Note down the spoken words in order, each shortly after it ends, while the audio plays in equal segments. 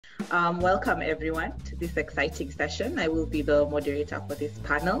Welcome everyone to this exciting session. I will be the moderator for this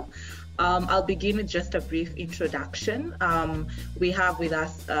panel. I'll begin with just a brief introduction. We have with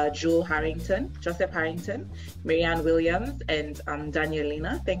us Joseph Harrington, Marianne Williams, and Daniel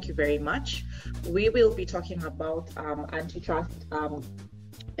Linna. Thank you very much. We will be talking about antitrust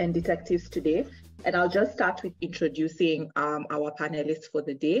and detectives today. And I'll just start with introducing our panelists for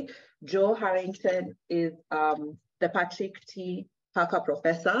the day. Joe Harrington is the Patrick T. Parker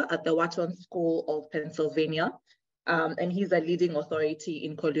Professor at the Wharton School of Pennsylvania, and he's a leading authority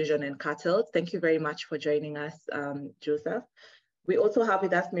in collusion and cartels. Thank you very much for joining us, Joseph. We also have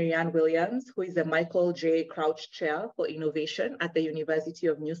with us Marianne Williams, who is the Michael J. Crouch Chair for Innovation at the University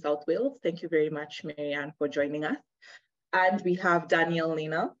of New South Wales. Thank you very much, Marianne, for joining us. And we have Daniel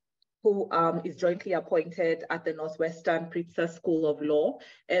Linna, who is jointly appointed at the Northwestern Pritzker School of Law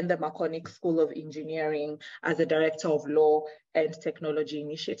and the McCormick School of Engineering as a Director of Law and Technology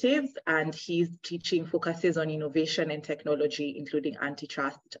Initiatives. And his teaching focuses on innovation and technology, including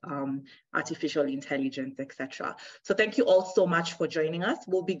antitrust, artificial intelligence, etc. So thank you all so much for joining us.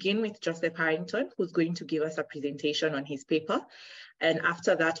 We'll begin with Joseph Harrington, who's going to give us a presentation on his paper. And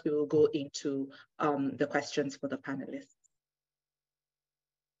after that, we will go into the questions for the panelists.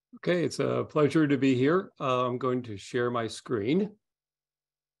 Okay, it's a pleasure to be here. I'm going to share my screen.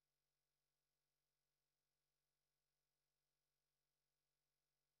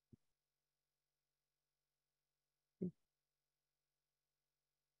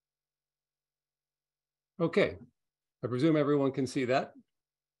 Okay, I presume everyone can see that.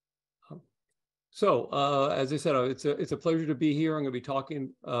 So, as I said, it's a pleasure to be here. I'm going to be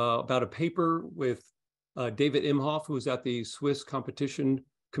talking about a paper with David Imhoff, who's at the Swiss Competition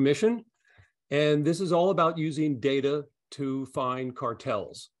Commission. And this is all about using data to find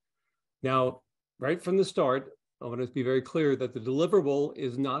cartels. Now, right from the start, I want to be very clear that the deliverable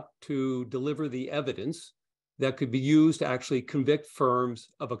is not to deliver the evidence that could be used to actually convict firms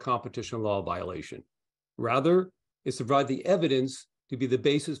of a competition law violation. Rather, it's to provide the evidence to be the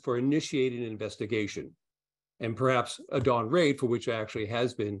basis for initiating an investigation, and perhaps a dawn raid, for which actually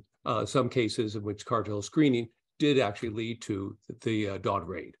has been some cases in which cartel screening did actually lead to the dawn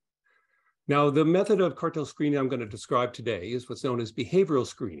raid. Now, the method of cartel screening I'm going to describe today is what's known as behavioral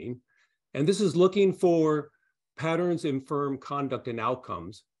screening. And this is looking for patterns in firm conduct and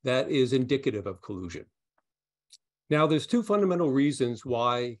outcomes that is indicative of collusion. Now, there's two fundamental reasons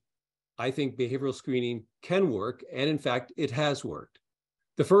why I think behavioral screening can work, and in fact, it has worked.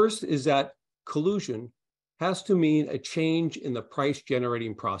 The first is that collusion has to mean a change in the price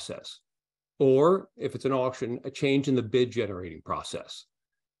generating process, or if it's an auction, a change in the bid generating process.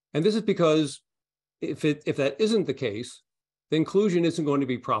 And this is because if that isn't the case, then collusion isn't going to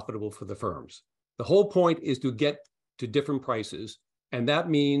be profitable for the firms. The whole point is to get to different prices, and that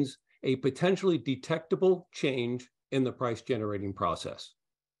means a potentially detectable change in the price generating process.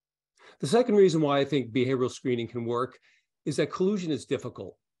 The second reason why I think behavioral screening can work is that collusion is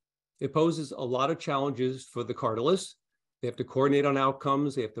difficult. It poses a lot of challenges for the cartelists. They have to coordinate on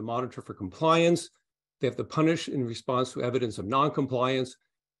outcomes. They have to monitor for compliance. They have to punish in response to evidence of non-compliance.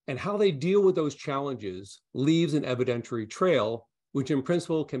 And how they deal with those challenges leaves an evidentiary trail, which in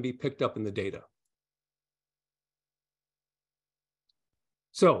principle can be picked up in the data.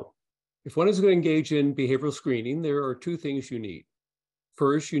 So if one is going to engage in behavioral screening, there are two things you need.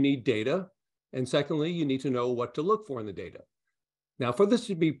 First, you need data. And secondly, you need to know what to look for in the data. Now, for this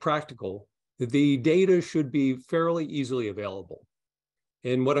to be practical, the data should be fairly easily available.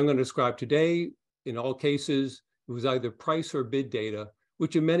 In what I'm going to describe today, in all cases, it was either price or bid data,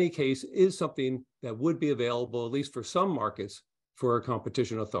 which in many cases is something that would be available, at least for some markets, for a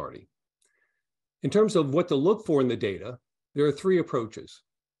competition authority. In terms of what to look for in the data, there are three approaches.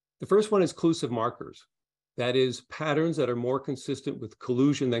 The first one is clusive markers. That is, patterns that are more consistent with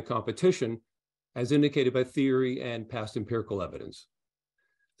collusion than competition, as indicated by theory and past empirical evidence.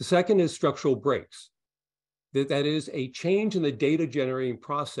 The second is structural breaks. That is a change in the data generating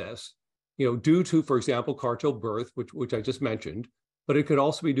process, due to, for example, cartel birth, which I just mentioned, but it could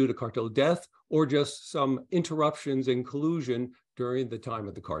also be due to cartel death or just some interruptions in collusion during the time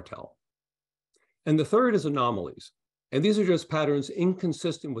of the cartel. And the third is anomalies. And these are just patterns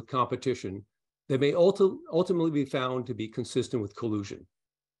inconsistent with competition that may ultimately be found to be consistent with collusion.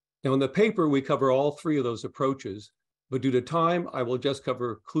 Now, in the paper, we cover all three of those approaches, but due to time, I will just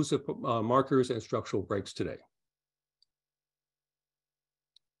cover clusive markers and structural breaks today.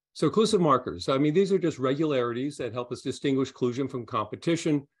 So clusive markers, these are just regularities that help us distinguish collusion from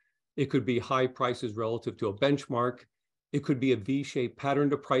competition. It could be high prices relative to a benchmark. It could be a V-shaped pattern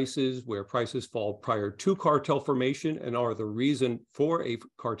to prices where prices fall prior to cartel formation and are the reason for a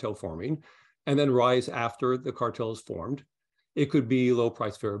cartel forming, and then rise after the cartel is formed. It could be low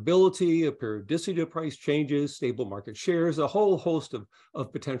price variability, a periodicity of price changes, stable market shares, a whole host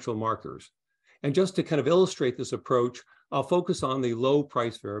of potential markers. And just to kind of illustrate this approach, I'll focus on the low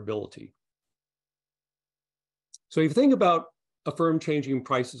price variability. So if you think about a firm changing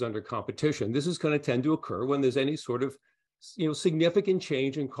prices under competition, this is going to tend to occur when there's any sort of significant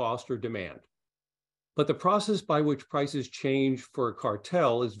change in cost or demand. But the process by which prices change for a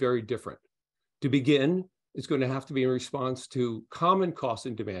cartel is very different. To begin, it's going to have to be in response to common cost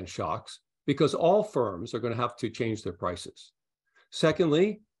and demand shocks because all firms are going to have to change their prices.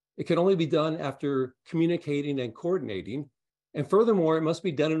 Secondly, it can only be done after communicating and coordinating. And furthermore, it must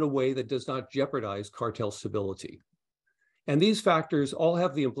be done in a way that does not jeopardize cartel stability. And these factors all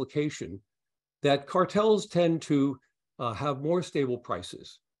have the implication that cartels tend to have more stable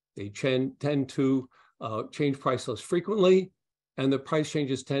prices. They tend to change price less frequently, and the price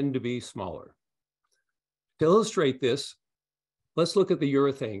changes tend to be smaller. To illustrate this, let's look at the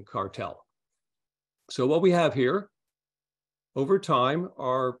urethane cartel. So what we have here, over time,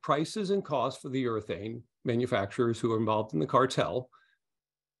 are prices and costs for the urethane manufacturers who are involved in the cartel.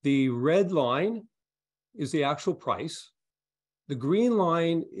 The red line is the actual price. The green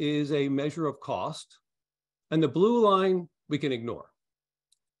line is a measure of cost, and the blue line we can ignore.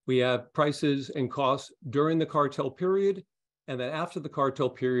 We have prices and costs during the cartel period, and then after the cartel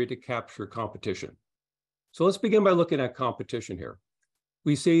period to capture competition. So let's begin by looking at competition here.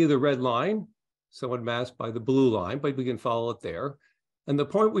 We see the red line, somewhat masked by the blue line, but we can follow it there. And the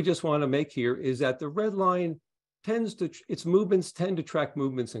point we just want to make here is that the red line its movements tend to track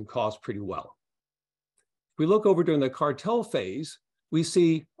movements and costs pretty well. If we look over during the cartel phase, we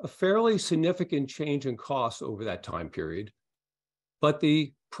see a fairly significant change in costs over that time period, but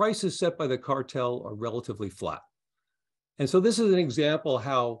the prices set by the cartel are relatively flat. And so this is an example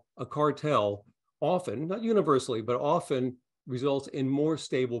how a cartel often, not universally, but often results in more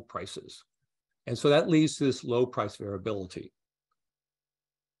stable prices. And so that leads to this low price variability.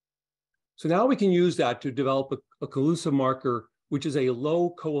 So now we can use that to develop a collusive marker, which is a low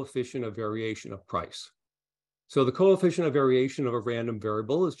coefficient of variation of price. So the coefficient of variation of a random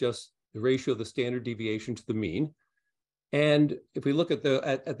variable is just the ratio of the standard deviation to the mean. And if we look at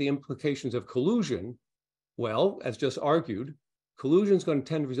the implications of collusion, well, as just argued, collusion is going to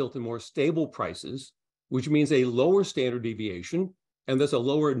tend to result in more stable prices, which means a lower standard deviation, and thus a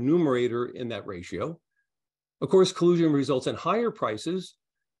lower numerator in that ratio. Of course, collusion results in higher prices,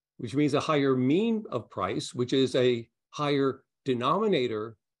 which means a higher mean of price, which is a higher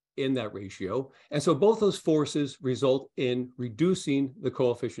denominator in that ratio. And so both those forces result in reducing the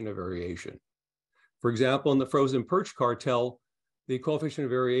coefficient of variation. For example, in the frozen perch cartel, the coefficient of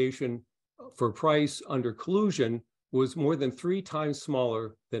variation for price under collusion was more than 3 times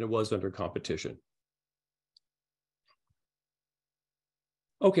smaller than it was under competition.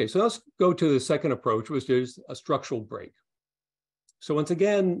 Okay, so let's go to the second approach, which is a structural break. So once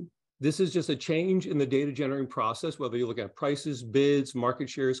again, this is just a change in the data generating process, whether you look at prices, bids, market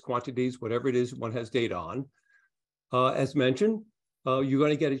shares, quantities, whatever it is one has data on. As mentioned, you're going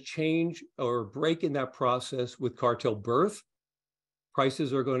to get a change or a break in that process with cartel birth.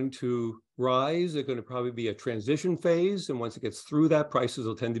 Prices are going to rise. They're going to probably be a transition phase. And once it gets through that, prices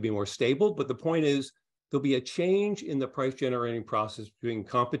will tend to be more stable. But the point is, there'll be a change in the price generating process between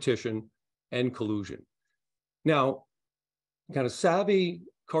competition and collusion. Now, kind of savvy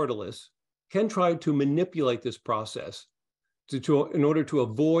cartelists can try to manipulate this process in order to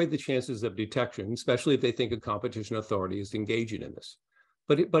avoid the chances of detection, especially if they think a competition authority is engaging in this.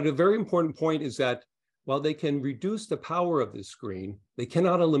 But a very important point is that while they can reduce the power of this screen, they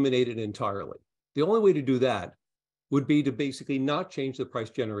cannot eliminate it entirely. The only way to do that would be to basically not change the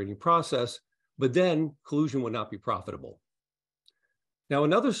price generating process, but then collusion would not be profitable. Now,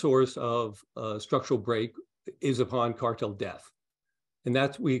 another source of structural break is upon cartel death. And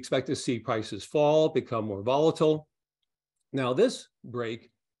that's, we expect to see prices fall, become more volatile. Now, this break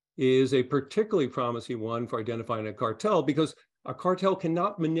is a particularly promising one for identifying a cartel because a cartel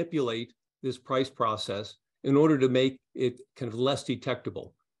cannot manipulate this price process in order to make it kind of less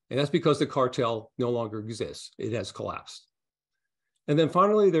detectable. And that's because the cartel no longer exists. It has collapsed. And then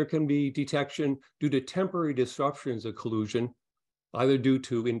finally, there can be detection due to temporary disruptions of collusion, either due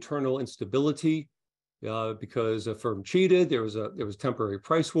to internal instability, because a firm cheated, there was temporary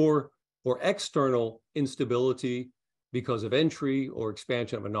price war, or external instability because of entry or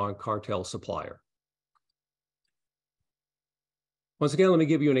expansion of a non-cartel supplier. Once again, let me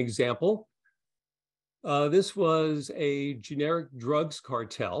give you an example. This was a generic drugs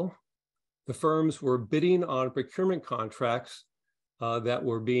cartel. The firms were bidding on procurement contracts that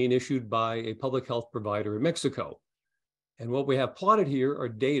were being issued by a public health provider in Mexico. And what we have plotted here are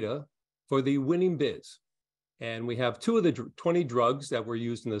data for the winning bids. And we have 2 of the 20 drugs that were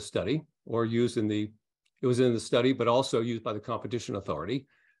used in the study, or used in the, it was in the study, but also used by the Competition Authority.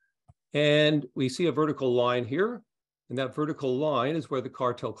 And we see a vertical line here, and that vertical line is where the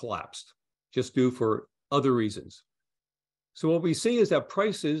cartel collapsed, just due for other reasons. So what we see is that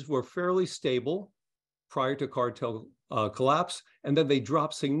prices were fairly stable prior to cartel collapse, and then they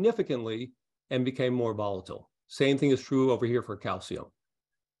dropped significantly and became more volatile. Same thing is true over here for calcium.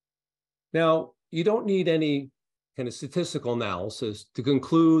 Now, you don't need any kind of statistical analysis to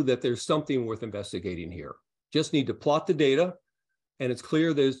conclude that there's something worth investigating here. Just need to plot the data, and it's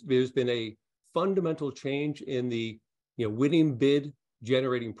clear there's been a fundamental change in the winning bid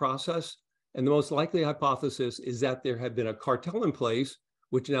generating process. And the most likely hypothesis is that there had been a cartel in place,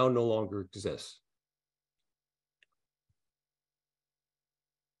 which now no longer exists.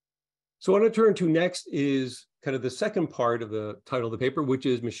 So what I turn to next is kind of the second part of the title of the paper, which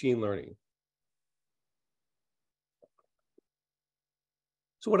is machine learning.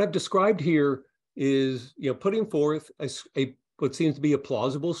 So what I've described here is putting forth what seems to be a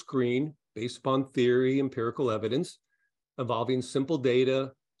plausible screen based upon theory, empirical evidence, involving simple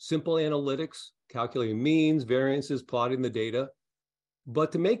data, simple analytics, calculating means, variances, plotting the data.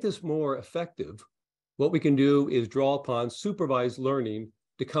 But to make this more effective, what we can do is draw upon supervised learning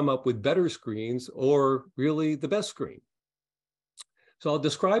to come up with better screens, or really the best screen. So I'll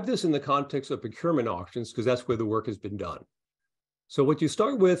describe this in the context of procurement auctions, because that's where the work has been done. So what you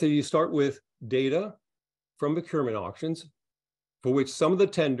start with is you start with data from procurement auctions, for which some of the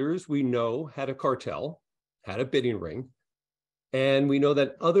tenders we know had a cartel, had a bidding ring, and we know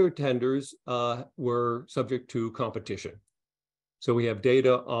that other tenders were subject to competition. So we have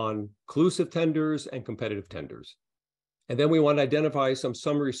data on collusive tenders and competitive tenders. And then we want to identify some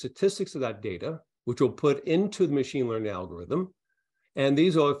summary statistics of that data, which we'll put into the machine learning algorithm. And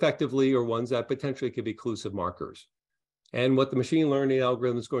these are effectively are ones that potentially could be collusive markers. And what the machine learning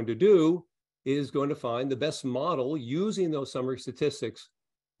algorithm is going to do is going to find the best model using those summary statistics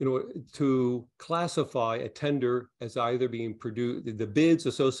to classify a tender as either being produced, the bids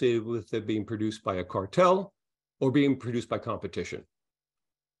associated with it being produced by a cartel or being produced by competition.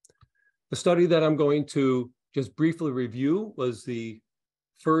 The study that I'm going to just briefly review was the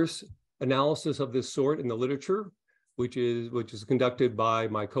first analysis of this sort in the literature, which is conducted by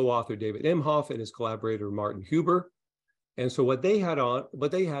my co-author David Imhoff and his collaborator Martin Huber. And so what they had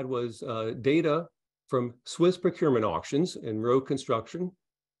was data from Swiss procurement auctions and road construction.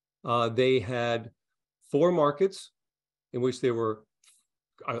 They had 4 markets in which there were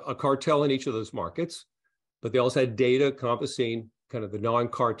a cartel in each of those markets, but they also had data encompassing kind of the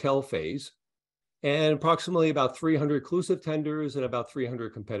non-cartel phase, and approximately about 300 collusive tenders and about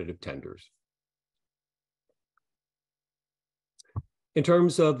 300 competitive tenders. In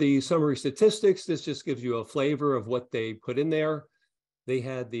terms of the summary statistics, this just gives you a flavor of what they put in there. They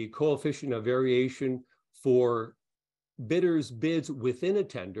had the coefficient of variation for bidders' bids within a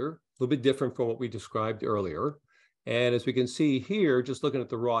tender, a little bit different from what we described earlier. And as we can see here, just looking at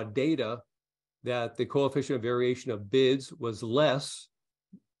the raw data, that the coefficient of variation of bids was less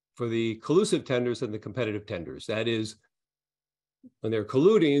for the collusive tenders than the competitive tenders. That is, when they're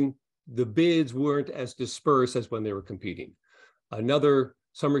colluding, the bids weren't as dispersed as when they were competing. Another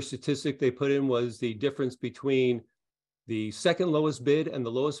summary statistic they put in was the difference between the second lowest bid and the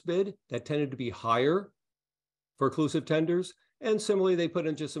lowest bid. That tended to be higher for collusive tenders. And similarly, they put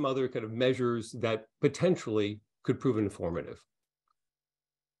in just some other kind of measures that potentially could prove informative.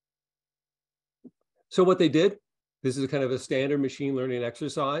 So what they did, this is kind of a standard machine learning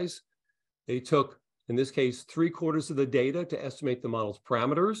exercise. They took, in this case, 3/4 of the data to estimate the model's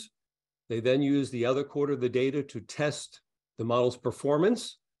parameters. They then used the other quarter of the data to test the model's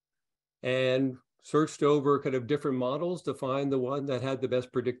performance and searched over kind of different models to find the one that had the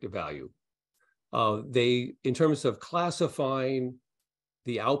best predictive value. In terms of classifying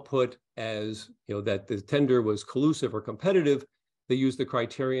the output as, that the tender was collusive or competitive, they used the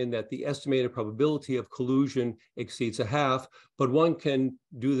criterion that the estimated probability of collusion exceeds 1/2, but one can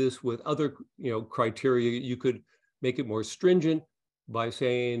do this with other, criteria. You could make it more stringent by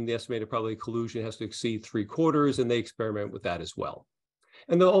saying the estimated probability of collusion has to exceed 3/4, and they experiment with that as well.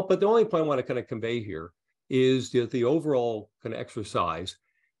 But the only point I want to kind of convey here is the overall kind of exercise,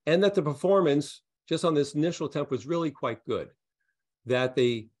 and that the performance just on this initial attempt was really quite good. That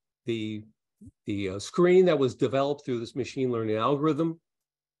the screen that was developed through this machine learning algorithm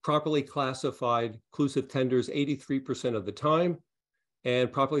properly classified exclusive tenders 83% of the time,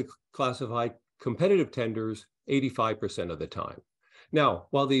 and properly classified competitive tenders 85% of the time. Now,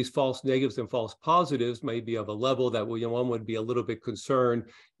 while these false negatives and false positives may be of a level that one would be a little bit concerned,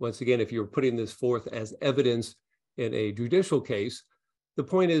 once again, if you're putting this forth as evidence in a judicial case, the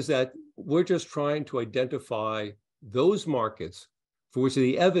point is that we're just trying to identify those markets for which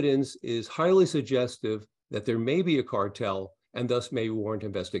the evidence is highly suggestive that there may be a cartel and thus may warrant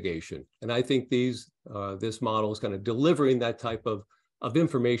investigation. And I think this model is kind of delivering that type of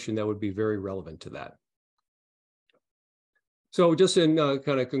information that would be very relevant to that. So just in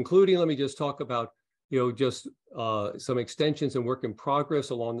kind of concluding, let me just talk about, just some extensions and work in progress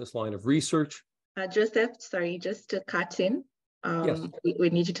along this line of research. Joseph, sorry, just to cut in. Yes. We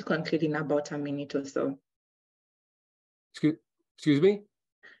need you to conclude in about a minute or so. Excuse me?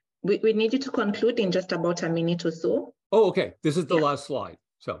 We need you to conclude in just about a minute or so. Oh, okay. This is the last slide.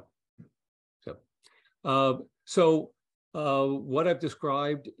 So what I've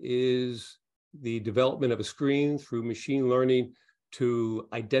described is the development of a screen through machine learning to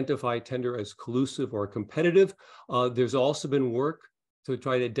identify tender as collusive or competitive. There's also been work to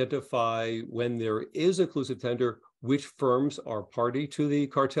try to identify when there is a collusive tender, which firms are party to the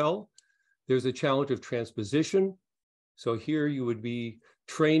cartel. There's a challenge of transposition. So here you would be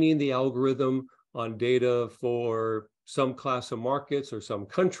training the algorithm on data for some class of markets or some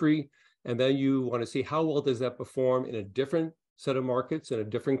country, and then you want to see how well does that perform in a different set of markets in a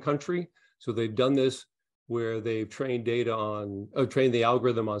different country. So they've done this where they've trained trained the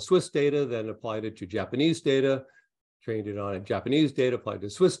algorithm on Swiss data, then applied it to Japanese data, trained it on Japanese data, applied to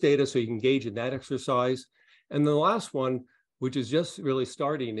Swiss data, so you can engage in that exercise. And the last one, which is just really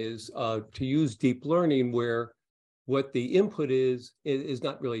starting, is to use deep learning, where what the input is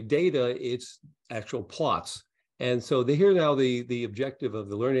not really data, it's actual plots. And so here now the objective of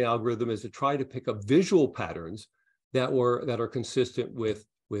the learning algorithm is to try to pick up visual patterns that are consistent with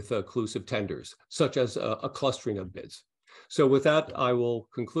collusive tenders, such as a clustering of bids. So with that, I will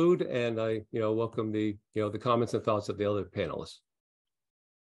conclude, and I welcome the comments and thoughts of the other panelists.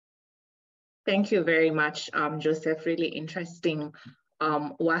 Thank you very much, Joseph. Really interesting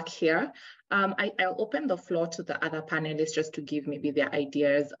work here. I'll open the floor to the other panelists just to give maybe their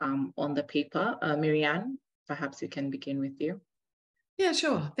ideas on the paper. Marianne, perhaps we can begin with you. Yeah,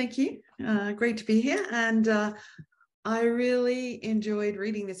 sure. Thank you. Great to be here. And I really enjoyed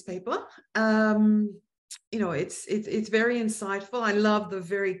reading this paper. It's very insightful. I love the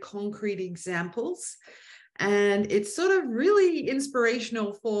very concrete examples, and it's sort of really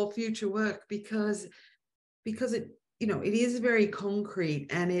inspirational for future work because it it is very concrete,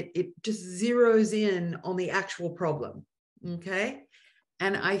 and it just zeroes in on the actual problem. Okay.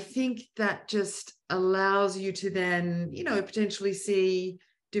 And I think that just allows you to then, potentially see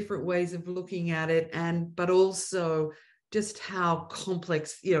different ways of looking at it, but also just how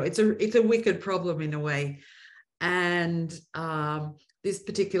complex, it's a wicked problem in a way. And this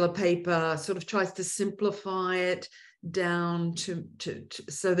particular paper sort of tries to simplify it down to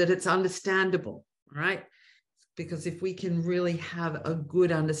so that it's understandable, right? Because if we can really have a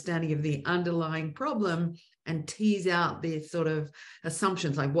good understanding of the underlying problem and tease out the sort of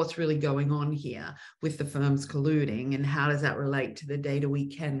assumptions, like what's really going on here with the firms colluding, and how does that relate to the data we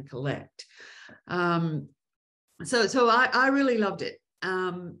can collect. So I really loved it.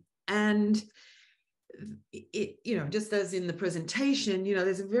 And it, just as in the presentation,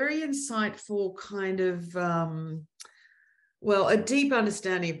 there's a very insightful kind of, a deep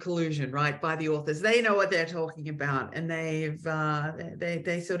understanding of collusion, right, by the authors. They know what they're talking about, and they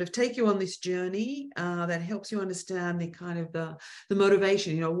sort of take you on this journey that helps you understand the kind of the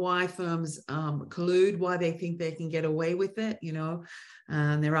motivation, why firms collude, why they think they can get away with it,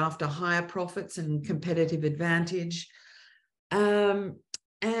 and they're after higher profits and competitive advantage.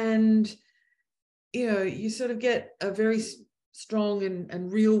 And, you sort of get a very strong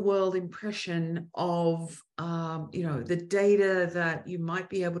and real world impression of the data that you might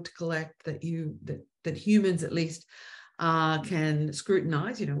be able to collect, that humans at least can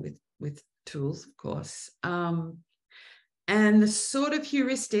scrutinize, with tools, of course, and the sort of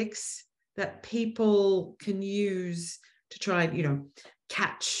heuristics that people can use to try and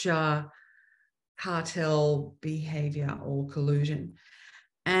catch cartel behavior or collusion.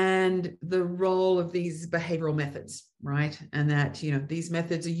 And the role of these behavioral methods, right? And that, these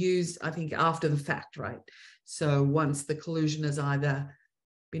methods are used, I think, after the fact, right? So once the collusion has either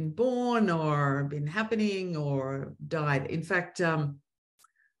been born or been happening or died. In fact,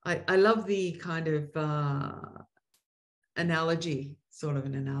 I love the kind of analogy sort of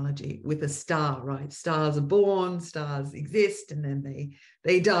an analogy with a star, right? Stars are born, stars exist, and then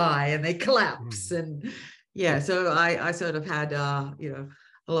they die and they collapse. And yeah, so I sort of had you know,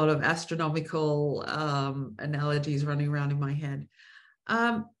 a lot of astronomical analogies running around in my head.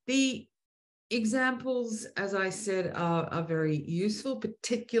 The examples, as I said, are very useful,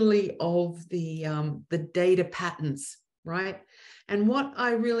 particularly of the data patterns, right? And what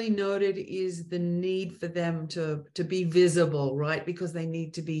I really noted is the need for them to be visible, right? Because they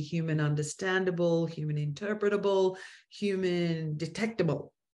need to be human understandable, human interpretable, human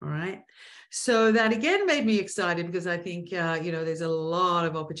detectable, all right? So that again made me excited, because I think, you know, there's a lot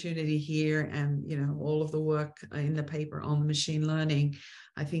of opportunity here, and, you know, all of the work in the paper on machine learning,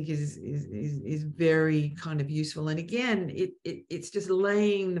 I think is very kind of useful. And again, it's just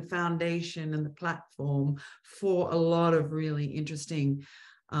laying the foundation and the platform for a lot of really interesting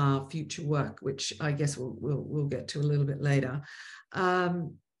future work, which I guess we'll get to a little bit later.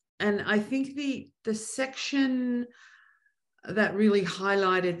 And I think the section that really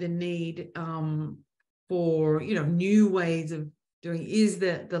highlighted the need for, you know, new ways of doing is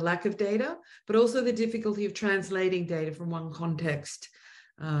the lack of data, but also the difficulty of translating data from one context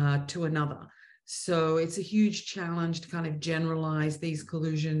to another. So it's a huge challenge to kind of generalize these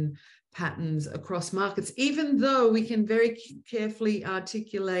collusion patterns across markets, even though we can very carefully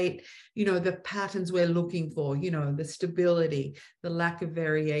articulate, you know, the patterns we're looking for, you know, the stability, the lack of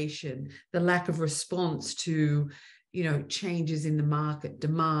variation, the lack of response to, you know, changes in the market,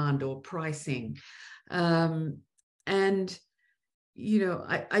 demand or pricing. And you know,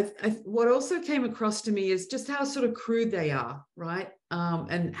 I what also came across to me is just how sort of crude they are, right?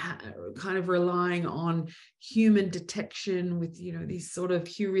 And kind of relying on human detection with, you know, these sort of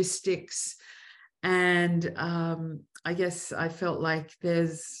heuristics. And I guess I felt like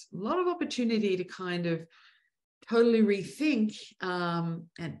there's a lot of opportunity to kind of totally rethink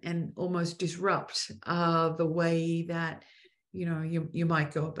and almost disrupt the way that, you know, you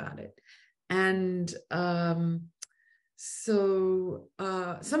might go about it. And so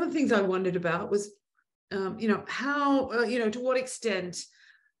some of the things I wondered about was, you know, how, you know, to what extent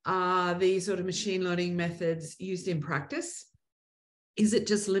are these sort of machine learning methods used in practice? Is it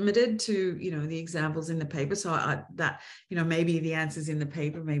just limited to, you know, the examples in the paper? So that, you know, maybe the answer's in the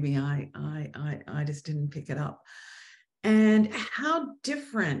paper, maybe I just didn't pick it up. And how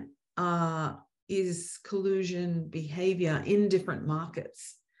different is collusion behavior in different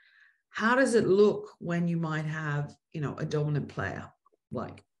markets? How does it look when you might have, you know, a dominant player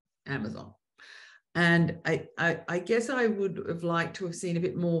like Amazon? And I guess I would have liked to have seen a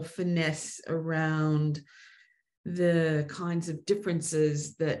bit more finesse around the kinds of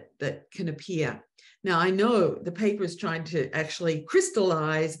differences that can appear. Now, I know the paper is trying to actually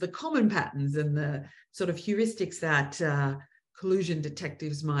crystallize the common patterns and the sort of heuristics that collusion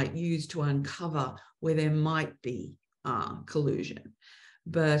detectives might use to uncover where there might be collusion.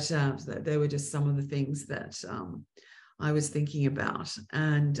 But they were just some of the things that I was thinking about.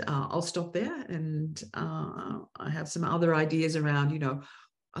 And I'll stop there. And I have some other ideas around, you know,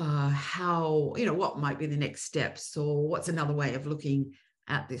 how, you know, what might be the next steps, or what's another way of looking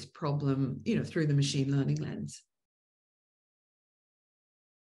at this problem, you know, through the machine learning lens.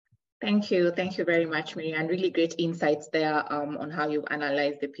 Thank you. Thank you very much, Mariah, and really great insights there on how you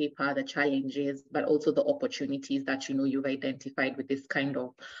analyze the paper, the challenges, but also the opportunities that, you know, you've identified with this kind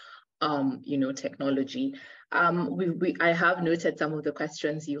of, you know, technology. I have noted some of the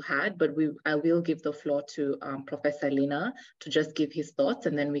questions you had, but I will give the floor to Professor Linna to just give his thoughts,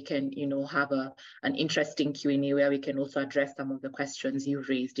 and then we can, you know, have an interesting Q&A where we can also address some of the questions you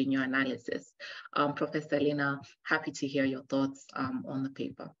raised in your analysis. Professor Linna, happy to hear your thoughts on the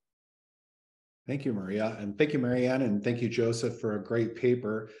paper. Thank you, Maria, and thank you, Marianne, and thank you, Joseph, for a great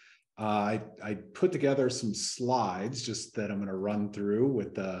paper. I put together some slides just that I'm going to run through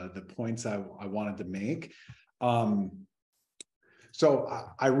with the points I wanted to make. So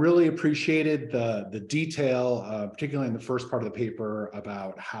I really appreciated the detail, particularly in the first part of the paper,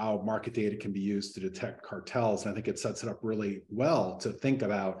 about how market data can be used to detect cartels. And I think it sets it up really well to think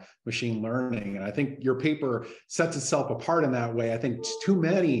about machine learning. And I think your paper sets itself apart in that way. I think too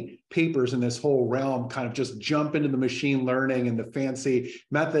many papers in this whole realm kind of just jump into the machine learning and the fancy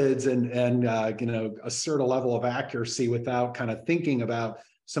methods and you know, assert a level of accuracy without kind of thinking about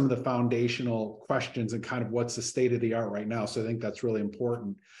some of the foundational questions and kind of what's the state of the art right now. So I think that's really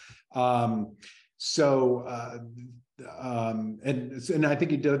important. And I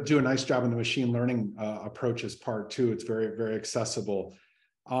think you do a nice job in the machine learning approach as part too. It's very, very accessible.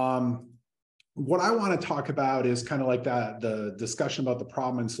 What I want to talk about is kind of like the discussion about the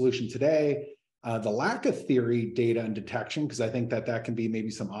problem and solution today, the lack of theory, data, and detection, because I think that can be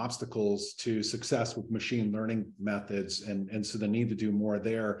maybe some obstacles to success with machine learning methods, and so the need to do more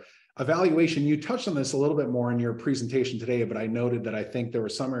there. Evaluation, you touched on this a little bit more in your presentation today, but I noted that I think there were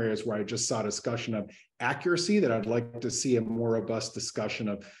some areas where I just saw discussion of accuracy that I'd like to see a more robust discussion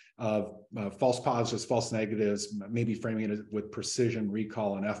of false positives, false negatives, maybe framing it with precision,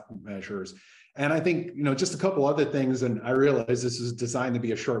 recall, and F measures. And I think, just a couple other things, and I realize this is designed to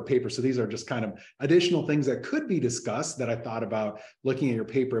be a short paper, so these are just kind of additional things that could be discussed that I thought about looking at your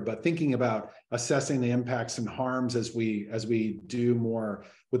paper, but thinking about assessing the impacts and harms as we do more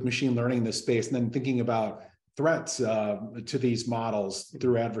with machine learning in this space, and then thinking about threats to these models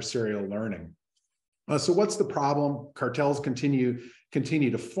through adversarial learning. So what's the problem? Cartels continue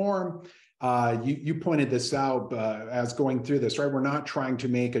to form. You pointed this out as going through this, right? We're not trying to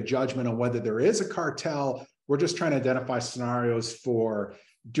make a judgment on whether there is a cartel. We're just trying to identify scenarios for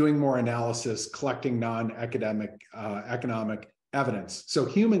doing more analysis, collecting non-academic economic evidence. So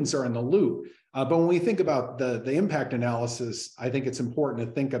humans are in the loop. But when we think about the impact analysis, I think it's important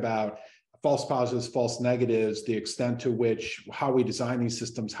to think about false positives, false negatives, the extent to which, how we design these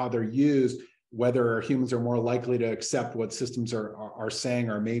systems, how they're used, whether humans are more likely to accept what systems are saying,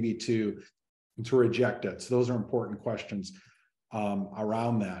 or maybe to reject it. So those are important questions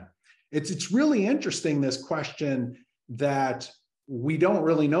around that. It's really interesting, this question, that we don't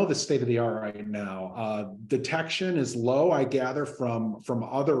really know the state of the art right now. Detection is low, I gather, from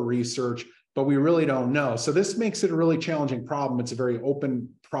other research, but we really don't know. So this makes it a really challenging problem. It's a very open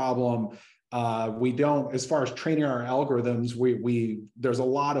problem. We don't, as far as training our algorithms, there's a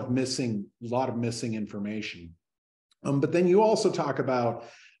lot of missing information. But then you also talk about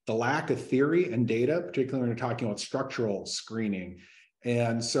the lack of theory and data, particularly when you're talking about structural screening.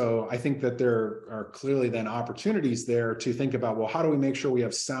 And so I think that there are clearly then opportunities there to think about, well, how do we make sure we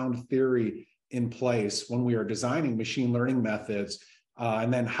have sound theory in place when we are designing machine learning methods?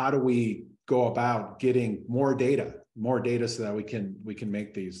 And then how do we go about getting more data so that we can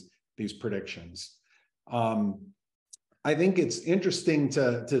make these predictions. I think it's interesting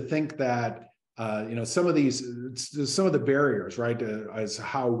to think that some of the barriers, right, as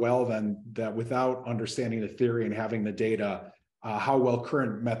how well then that without understanding the theory and having the data, how well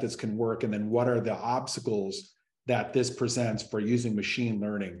current methods can work, and then what are the obstacles that this presents for using machine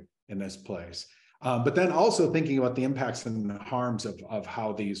learning in this place. But then also thinking about the impacts and the harms of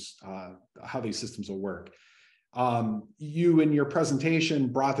how these systems will work. You in your presentation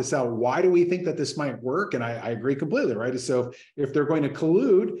brought this out. Why do we think that this might work? And I agree completely, right? So if they're going to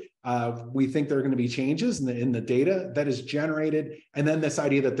collude, we think there are going to be changes in the data that is generated. And then this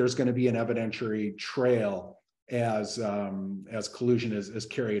idea that there's going to be an evidentiary trail as collusion is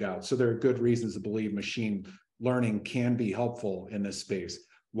carried out. So there are good reasons to believe machine learning can be helpful in this space.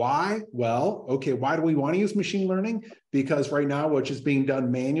 Why? Well, okay, why do we want to use machine learning? Because right now, which is being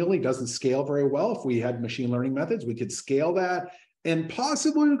done manually, doesn't scale very well. If we had machine learning methods, we could scale that and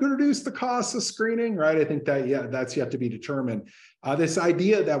possibly reduce the cost of screening, right? I think that, that's yet to be determined. This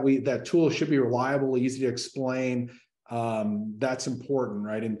idea that tools should be reliable, easy to explain, that's important,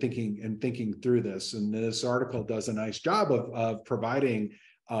 right? In thinking through this. And this article does a nice job of providing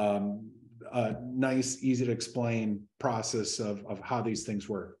a nice, easy to explain process of how these things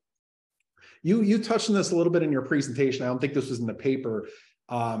work. You touched on this a little bit in your presentation. I don't think this was in the paper,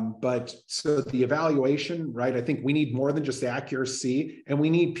 but so the evaluation, right? I think we need more than just accuracy, and we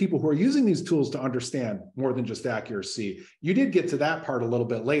need people who are using these tools to understand more than just accuracy. You did get to that part a little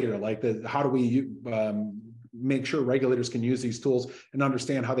bit later, like how do we make sure regulators can use these tools and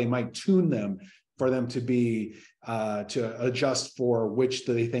understand how they might tune them for them to be to adjust for which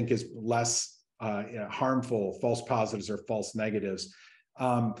they think is less harmful, false positives or false negatives.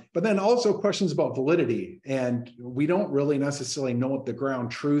 But then also questions about validity. And we don't really necessarily know what the ground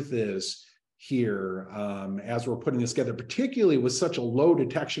truth is here as we're putting this together, particularly with such a low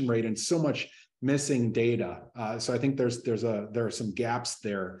detection rate and so much missing data. So I think there are some gaps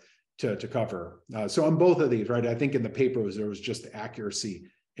there to cover. So on both of these, right, I think in the paper there was just accuracy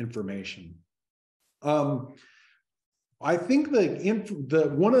information. I think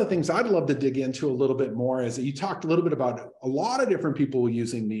one of the things I'd love to dig into a little bit more is that you talked a little bit about a lot of different people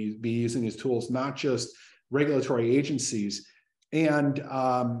using these tools, not just regulatory agencies. And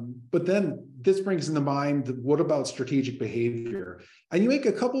but then this brings into mind, what about strategic behavior? And you make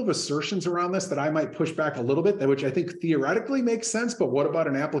a couple of assertions around this that I might push back a little bit, which I think theoretically makes sense, but what about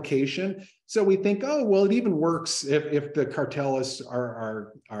an application? So we think, oh, well, it even works if the cartelists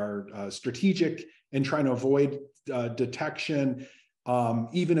are strategic in trying to avoid detection,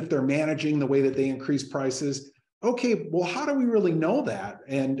 even if they're managing the way that they increase prices. okay, well, how do we really know that?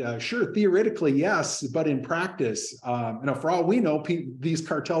 And sure, theoretically, yes, but in practice, for all we know, these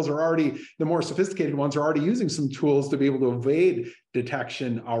cartels are already, the more sophisticated ones are already using some tools to be able to evade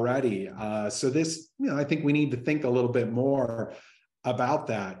detection already. So this, I think we need to think a little bit more about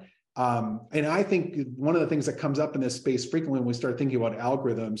that. And I think one of the things that comes up in this space frequently when we start thinking about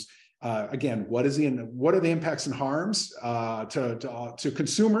algorithms, again, what are the impacts and harms to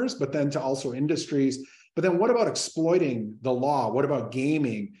consumers, but then to also industries? But then what about exploiting the law? What about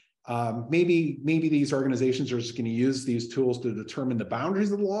gaming? Maybe these organizations are just going to use these tools to determine the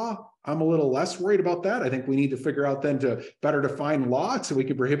boundaries of the law. I'm a little less worried about that. I think we need to figure out then to better define law so we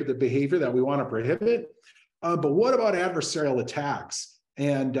can prohibit the behavior that we want to prohibit. But what about adversarial attacks?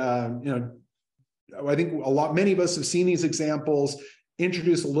 And I think many of us have seen these examples.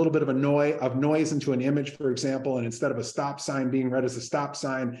 Introduce a little bit of noise into an image, for example, and instead of a stop sign being read as a stop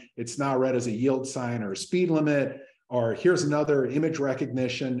sign, it's now read as a yield sign or a speed limit. Or here's another image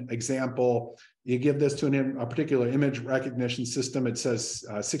recognition example. You give this to a particular image recognition system. It says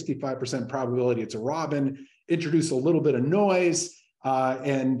 65% probability it's a robin. Introduce a little bit of noise.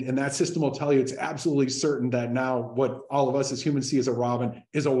 And that system will tell you it's absolutely certain that now what all of us as humans see as a robin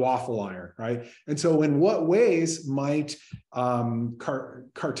is a waffle iron, right? And so in what ways might cartels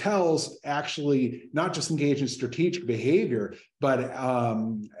actually not just engage in strategic behavior, but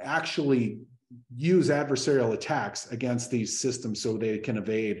actually use adversarial attacks against these systems so they can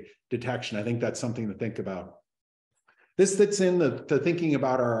evade detection? I think that's something to think about. This fits in the thinking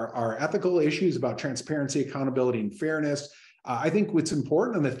about our ethical issues about transparency, accountability, and fairness. I think what's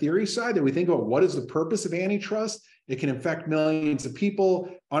important on the theory side that we think about what is the purpose of antitrust. It can affect millions of people.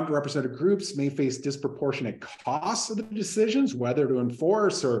 Underrepresented groups may face disproportionate costs of the decisions, whether to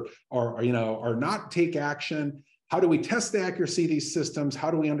enforce or not take action. How do we test the accuracy of these systems? How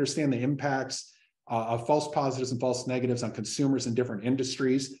do we understand the impacts of false positives and false negatives on consumers in different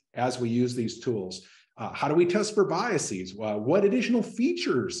industries as we use these tools? How do we test for biases? What additional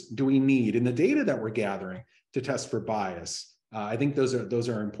features do we need in the data that we're gathering to test for bias? I think those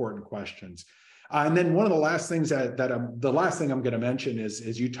are important questions. And then one of the last things the last thing I'm going to mention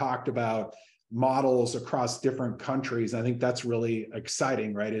is you talked about models across different countries. I think that's really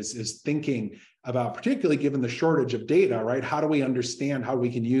exciting, right? Is thinking about, particularly given the shortage of data, right? How do we understand how we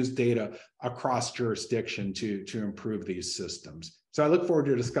can use data across jurisdiction to improve these systems? So I look forward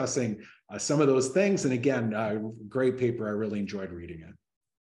to discussing some of those things. And again, great paper. I really enjoyed reading it.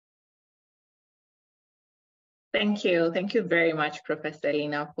 Thank you. Thank you very much, Professor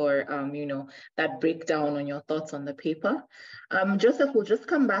Linna, for that breakdown on your thoughts on the paper. Joseph, we'll just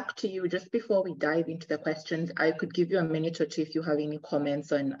come back to you just before we dive into the questions. I could give you a minute or two if you have any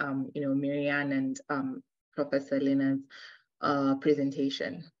comments on Marianne and Professor Linna's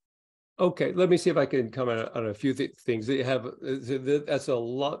presentation. Okay, let me see if I can comment on a few things. That's a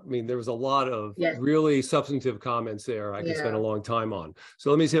lot. I mean, there was a lot of really substantive comments there I could spend a long time on. So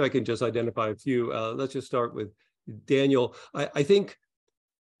let me see if I can just identify a few. Let's just start with Daniel. I think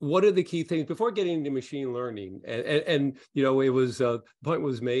what are the key things before getting into machine learning? And it was the point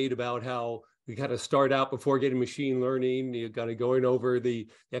was made about how we got to start out before getting machine learning. You got to going over the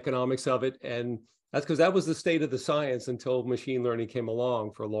economics of it, and that's because that was the state of the science until machine learning came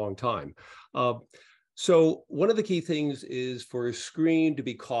along for a long time. So one of the key things is for a screen to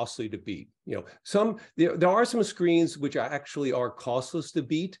be costly to beat. There are some screens which actually are costless to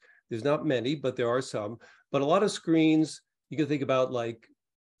beat. There's not many, but there are some. But a lot of screens you can think about like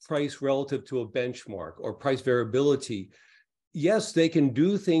price relative to a benchmark or price variability. Yes, they can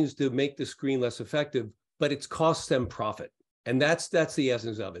do things to make the screen less effective, but it costs them profit. And that's the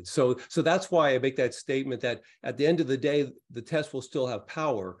essence of it. So that's why I make that statement that at the end of the day, the test will still have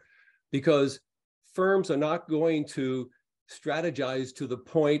power, because firms are not going to strategize to the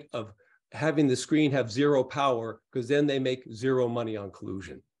point of having the screen have zero power, because then they make zero money on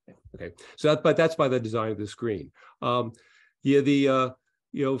collusion. Okay, but that's by the design of the screen. The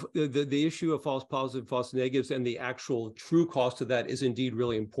issue of false positives, false negatives, and the actual true cost of that is indeed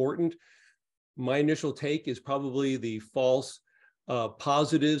really important. My initial take is probably the false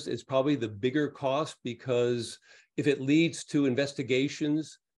positives is probably the bigger cost, because if it leads to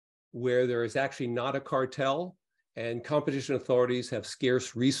investigations where there is actually not a cartel and competition authorities have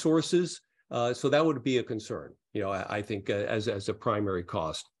scarce resources, so that would be a concern, I think as a primary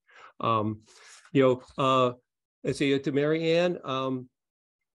cost. Let's see, to Marianne,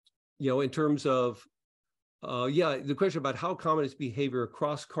 in terms of the question about how common is behavior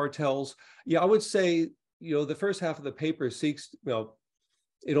across cartels. I would say, the first half of the paper seeks,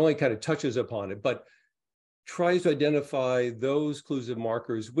 it only kind of touches upon it, but tries to identify those clues and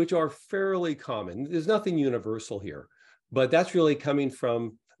markers, which are fairly common. There's nothing universal here, but that's really coming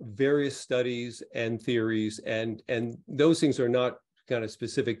from various studies and theories, and those things are not kind of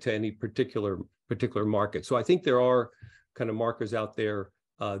specific to any particular market. So I think there are kind of markers out there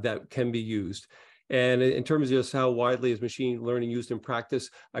that can be used. And in terms of just how widely is machine learning used in practice,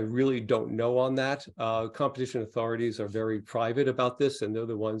 I really don't know on that. Competition authorities are very private about this, and they're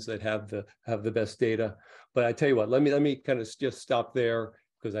the ones that have the best data. But I tell you what, let me kind of just stop there,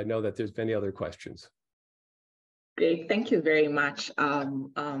 because I know that there's many other questions. Great, thank you very much,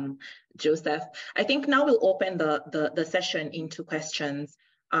 Joseph. I think now we'll open the session into questions.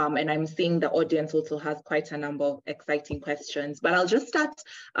 And I'm seeing the audience also has quite a number of exciting questions, but I'll just start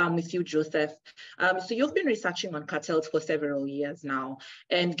with you, Joseph. So you've been researching on cartels for several years now,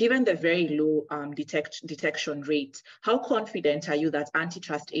 and given the very low detection rate, how confident are you that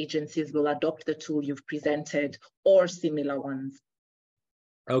antitrust agencies will adopt the tool you've presented or similar ones?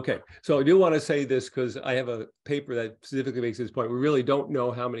 Okay, so I do want to say this because I have a paper that specifically makes this point. We really don't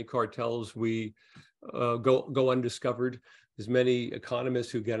know how many cartels we go undiscovered. There's many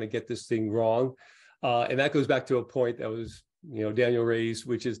economists who kind of get this thing wrong. And that goes back to a point that was, Daniel raised,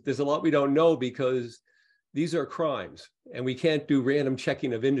 which is there's a lot we don't know because these are crimes and we can't do random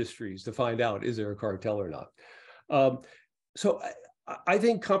checking of industries to find out, is there a cartel or not? So I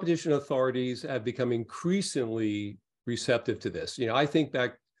think competition authorities have become increasingly receptive to this. I think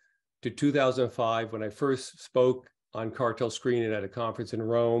back to 2005 when I first spoke on cartel screening at a conference in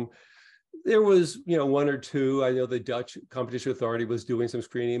Rome. There was, one or two. I know the Dutch Competition Authority was doing some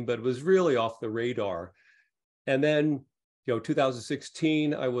screening, but it was really off the radar. And then,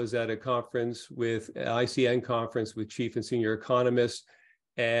 2016, I was at a conference an ICN conference with chief and senior economists,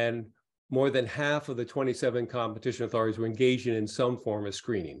 and more than half of the 27 competition authorities were engaging in some form of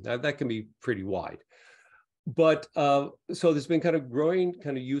screening. Now, that can be pretty wide. But so there's been kind of growing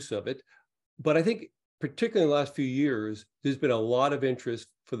kind of use of it. But I think particularly in the last few years, there's been a lot of interest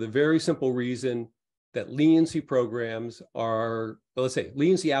for the very simple reason that leniency programs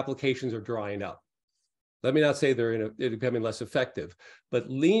leniency applications are drying up. Let me not say they're becoming less effective, but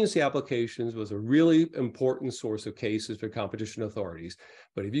leniency applications was a really important source of cases for competition authorities.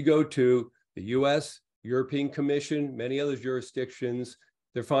 But if you go to the US, European Commission, many other jurisdictions,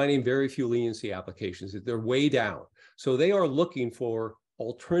 they're finding very few leniency applications. They're way down. So they are looking for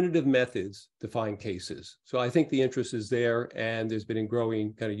alternative methods to find cases. So I think the interest is there, and there's been a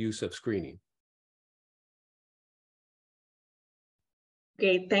growing kind of use of screening.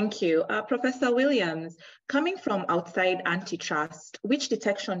 Great, thank you. Professor Williams, coming from outside antitrust, which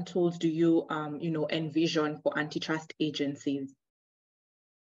detection tools do you, envision for antitrust agencies?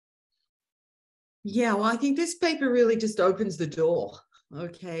 Yeah, well, I think this paper really just opens the door,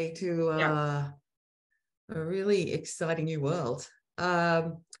 to a really exciting new world.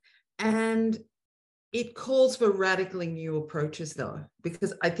 And it calls for radically new approaches, though,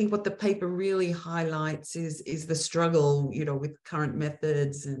 because I think what the paper really highlights is the struggle, with current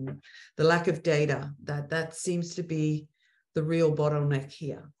methods and the lack of data. That seems to be the real bottleneck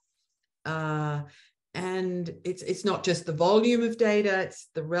here. And it's not just the volume of data, it's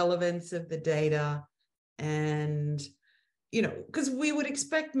the relevance of the data. And, because we would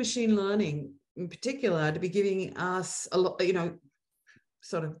expect machine learning in particular to be giving us a lot,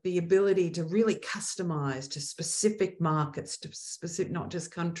 sort of the ability to really customize to specific markets, to specific, not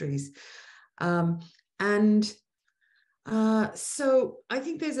just countries. So I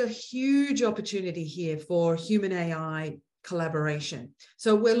think there's a huge opportunity here for human AI collaboration.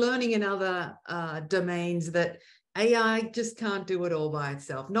 So we're learning in other domains that AI just can't do it all by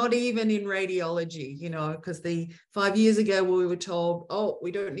itself, not even in radiology, because 5 years ago we were told,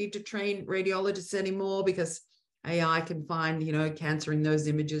 we don't need to train radiologists anymore because AI can find, cancer in those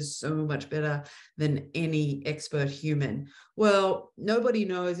images so much better than any expert human. Well, nobody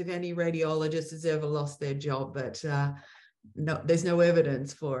knows if any radiologist has ever lost their job, but no, there's no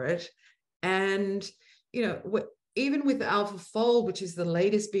evidence for it. And, even with AlphaFold, which is the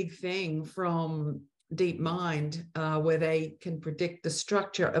latest big thing from DeepMind, where they can predict the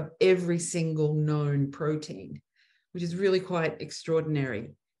structure of every single known protein, which is really quite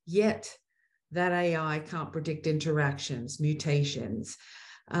extraordinary. Yet, that AI can't predict interactions, mutations,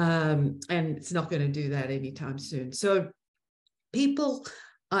 and it's not going to do that anytime soon. So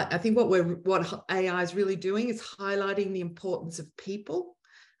I think what AI is really doing is highlighting the importance of people,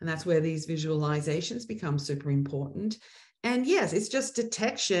 and that's where these visualizations become super important. And yes, it's just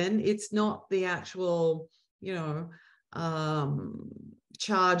detection. It's not the actual,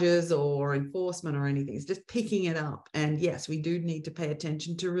 charges or enforcement or anything. It's just picking it up. And yes, we do need to pay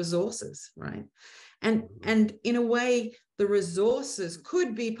attention to resources, right? And in a way, the resources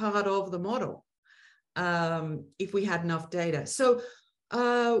could be part of the model if we had enough data. So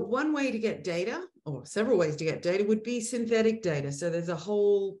one way to get data, or several ways to get data, would be synthetic data. So there's a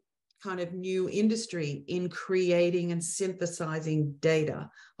whole kind of new industry in creating and synthesizing data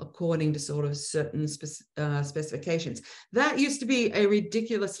according to sort of certain specifications. That used to be a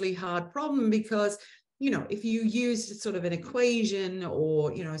ridiculously hard problem because, you know, if you used sort of an equation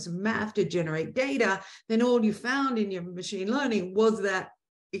or, you know, some math to generate data, then all you found in your machine learning was that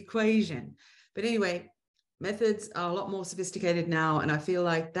equation. But anyway, methods are a lot more sophisticated now, and I feel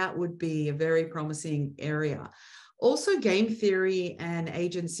like that would be a very promising area. Also, game theory and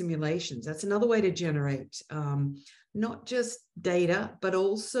agent simulations. That's another way to generate not just data, but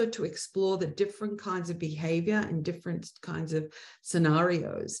also to explore the different kinds of behavior and different kinds of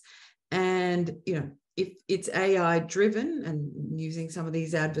scenarios. And, you know, if it's AI driven and using some of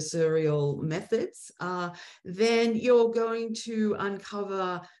these adversarial methods, then you're going to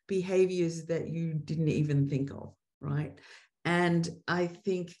uncover behaviors that you didn't even think of, right? And I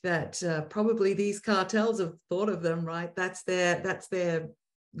think that probably these cartels have thought of them, right? That's their,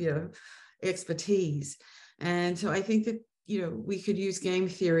 you know, expertise. And so I think that, you know, we could use game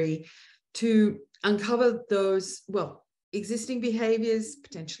theory to uncover those, well, existing behaviors,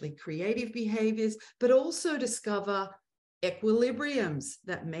 potentially creative behaviors, but also discover equilibriums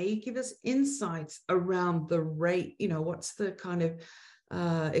that may give us insights around the rate, you know, what's the kind of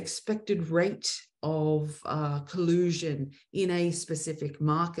expected rate of collusion in a specific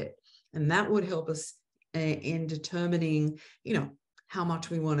market. And that would help us in determining, you know, how much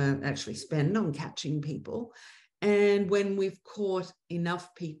we want to actually spend on catching people. And when we've caught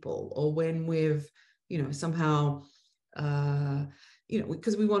enough people, or when we've, you know, somehow, you know,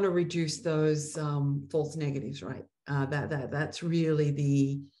 because we want to reduce those false negatives, right? That's really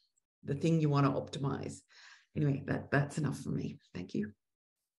the thing you want to optimize. Anyway, that's enough for me. Thank you.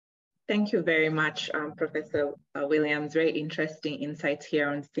 Thank you very much, Professor Williams. Very interesting insights here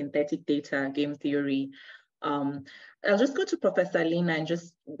on synthetic data, game theory. I'll just go to Professor Linna and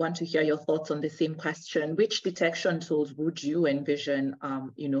just want to hear your thoughts on the same question. Which detection tools would you envision,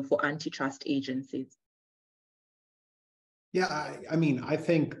 you know, for antitrust agencies? Yeah, I mean, I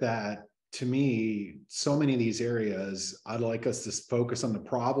think that, to me, so many of these areas, I'd like us to focus on the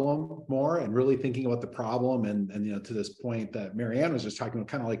problem more and really thinking about the problem. And you know, to this point that Marianne was just talking about,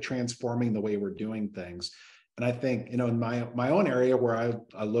 kind of like transforming the way we're doing things. And I think, you know, in my own area where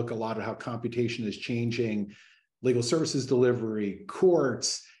I look a lot at how computation is changing legal services delivery,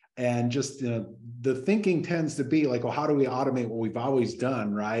 courts, and just, you know, the thinking tends to be like, well, how do we automate what we've always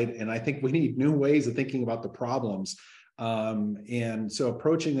done, right? And I think we need new ways of thinking about the problems. And so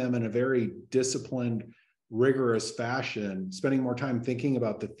approaching them in a very disciplined, rigorous fashion, spending more time thinking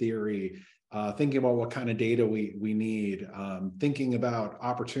about the theory, thinking about what kind of data we need, thinking about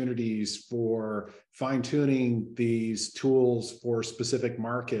opportunities for fine-tuning these tools for specific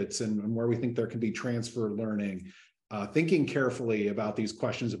markets and where we think there can be transfer learning, thinking carefully about these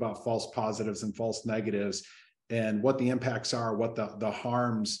questions about false positives and false negatives and what the impacts are, what the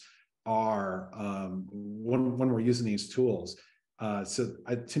harms are when we're using these tools. So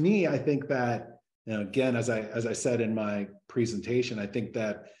to me, I think that, you know, again, as I said in my presentation, I think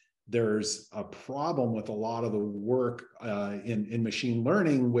that there's a problem with a lot of the work in machine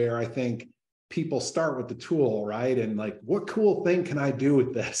learning where I think people start with the tool, right? And like, what cool thing can I do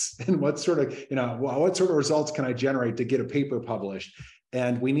with this? And what sort of, you know, what sort of results can I generate to get a paper published?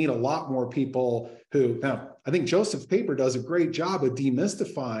 And we need a lot more people who, now, I think Joseph's paper does a great job of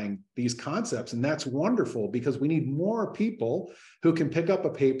demystifying these concepts. And that's wonderful because we need more people who can pick up a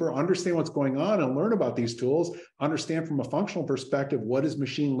paper, understand what's going on and learn about these tools, understand from a functional perspective, what is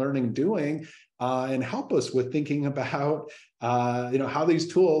machine learning doing, and help us with thinking about, you know, how these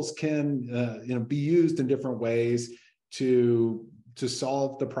tools can, you know, be used in different ways to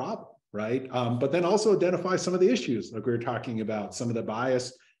solve the problem. Right. But then also identify some of the issues like we were talking about, some of the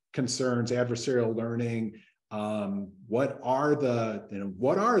bias concerns, adversarial learning. What are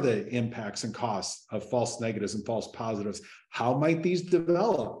the impacts and costs of false negatives and false positives? How might these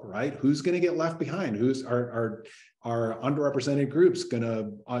develop? Right. Who's going to get left behind? Who's are underrepresented groups going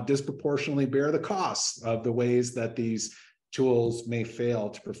to disproportionately bear the costs of the ways that these tools may fail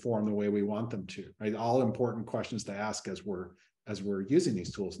to perform the way we want them to? Right. All important questions to ask as we're using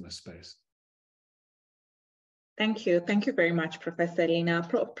these tools in this space. Thank you. Thank you very much, Professor Linna.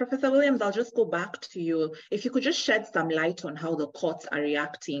 Professor Williams, I'll just go back to you. If you could just shed some light on how the courts are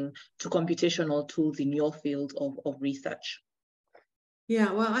reacting to computational tools in your field of research.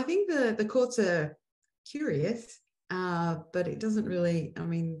 Yeah, well, I think the courts are curious, but it doesn't really, I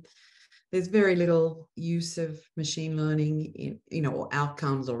mean, there's very little use of machine learning in, or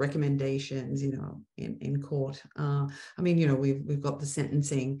outcomes or recommendations, in court. I mean, we've got the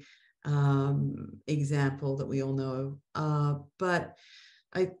sentencing example that we all know, but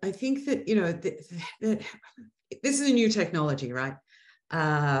I think that, that this is a new technology, right?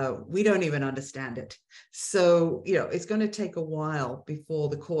 We don't even understand it. So, it's going to take a while before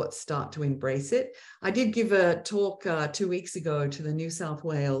the courts start to embrace it. I did give a talk 2 weeks ago to the New South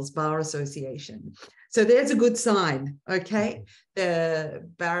Wales Bar Association. So there's a good sign, okay? The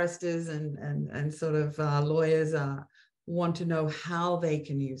barristers and sort of lawyers want to know how they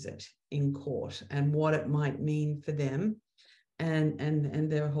can use it in court and what it might mean for them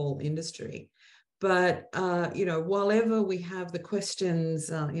and their whole industry. But, while ever we have the questions,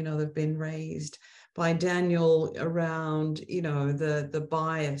 that have been raised by Daniel around, the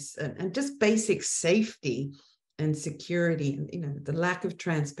bias and just basic safety and security, and, the lack of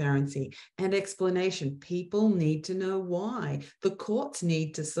transparency and explanation, people need to know why. The courts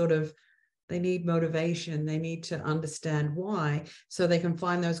need to they need motivation. They need to understand why so they can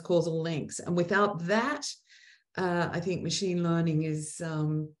find those causal links. And without that, I think machine learning is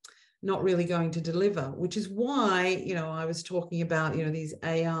not really going to deliver, which is why, I was talking about, these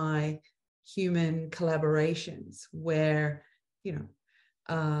AI human collaborations where,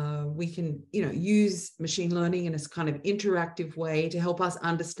 we can, use machine learning in a kind of interactive way to help us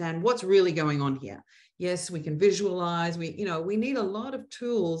understand what's really going on here. Yes, we can visualize, we need a lot of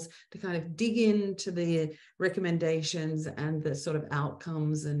tools to kind of dig into the recommendations and the sort of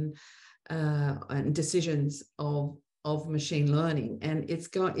outcomes and decisions of machine learning. And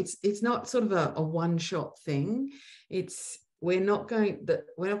it's not sort of a one-shot thing. We're not going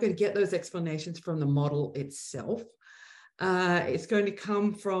to get those explanations from the model itself. It's going to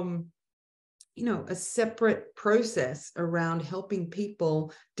come from a separate process around helping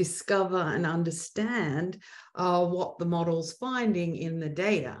people discover and understand what the model's finding in the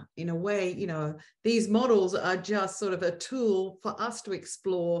data. In a way, these models are just sort of a tool for us to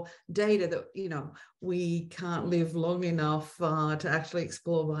explore data that, we can't live long enough to actually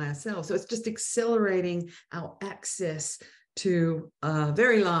explore by ourselves. So it's just accelerating our access to a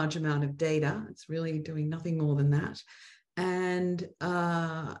very large amount of data. It's really doing nothing more than that. And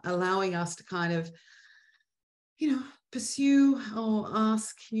allowing us to kind of, pursue or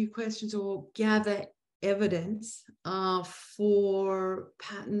ask new questions or gather evidence for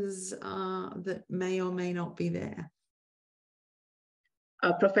patterns that may or may not be there.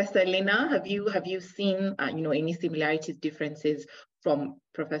 Professor Linna, have you seen any similarities, differences from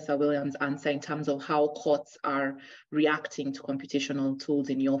Professor Williams' answer in terms of how courts are reacting to computational tools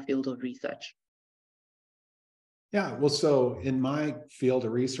in your field of research? Yeah, well, so in my field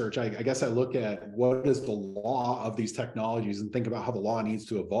of research, I guess I look at what is the law of these technologies and think about how the law needs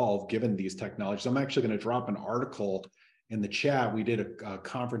to evolve given these technologies. I'm actually going to drop an article in the chat. We did a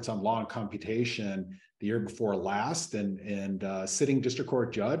conference on law and computation the year before last, and sitting district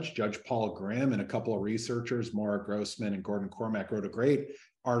court Judge Paul Grimm, and a couple of researchers, Maura Grossman and Gordon Cormack, wrote a great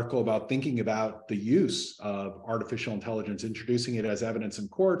article about thinking about the use of artificial intelligence, introducing it as evidence in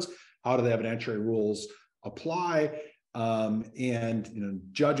courts. How do the evidentiary rules apply? And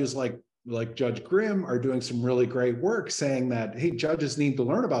judges like Judge Grimm are doing some really great work saying that, hey, judges need to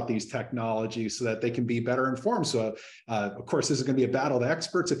learn about these technologies so that they can be better informed. So of course, this is going to be a battle of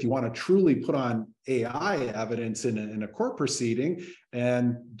experts if you want to truly put on AI evidence in a court proceeding,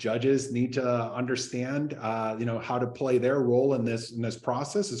 and judges need to understand how to play their role in this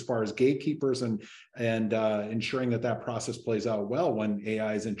process as far as gatekeepers and ensuring that process plays out well when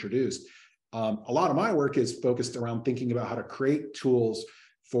AI is introduced. A lot of my work is focused around thinking about how to create tools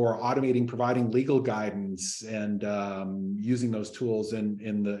for automating, providing legal guidance, and using those tools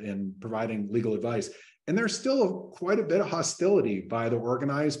in providing legal advice. And there's still quite a bit of hostility by the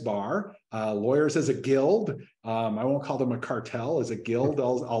organized bar, lawyers as a guild. I won't call them a cartel, as a guild,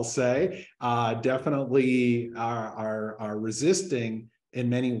 I'll say, definitely are resisting in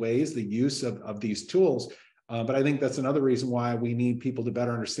many ways the use of these tools. But I think that's another reason why we need people to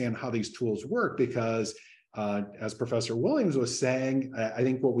better understand how these tools work, because as Professor Williams was saying, I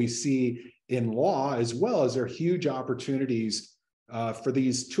think what we see in law as well is there are huge opportunities for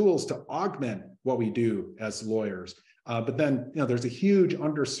these tools to augment what we do as lawyers. But then, there's a huge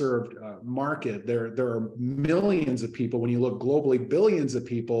underserved market. There are millions of people, when you look globally, billions of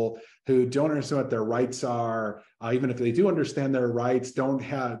people who don't understand what their rights are. Even if they do understand their rights, don't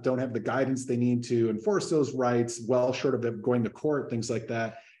have the guidance they need to enforce those rights, well short of them going to court, things like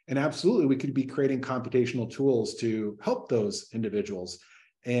that. And absolutely, we could be creating computational tools to help those individuals.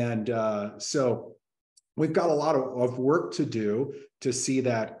 And so we've got a lot of work to do to see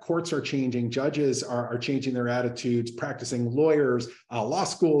that courts are changing, judges are changing their attitudes, practicing lawyers, law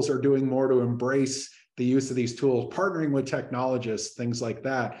schools are doing more to embrace the use of these tools, partnering with technologists, things like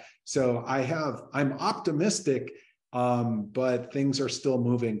that. So I'm optimistic, but things are still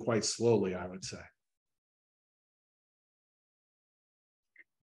moving quite slowly, I would say.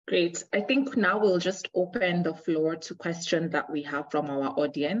 Great. I think now we'll just open the floor to questions that we have from our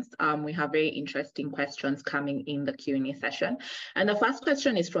audience. We have very interesting questions coming in the Q&A session. And the first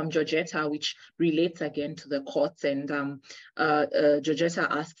question is from Georgetta, which relates again to the courts. And Georgetta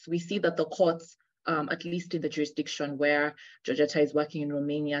asks, we see that the courts, at least in the jurisdiction where Georgetta is working in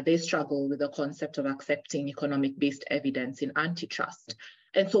Romania, they struggle with the concept of accepting economic-based evidence in antitrust.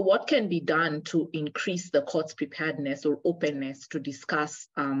 And so what can be done to increase the court's preparedness or openness to discuss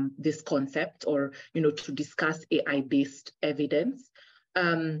this concept, or to discuss AI-based evidence?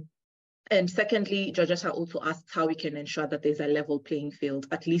 And secondly, Georgetta also asks how we can ensure that there's a level playing field,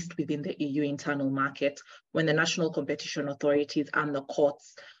 at least within the EU internal market, when the national competition authorities and the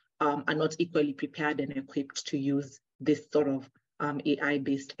courts are not equally prepared and equipped to use this sort of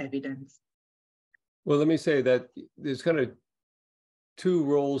AI-based evidence. Well, let me say that there's kind of two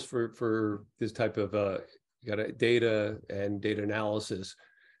roles for this type of data and data analysis.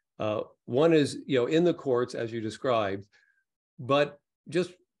 One is, in the courts, as you described, but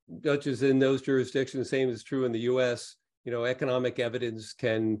just as in those jurisdictions, the same is true in the US, economic evidence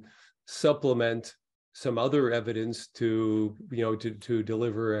can supplement some other evidence to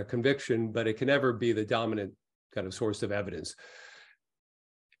deliver a conviction, but it can never be the dominant kind of source of evidence.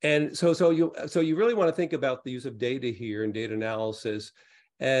 And so you really want to think about the use of data here and data analysis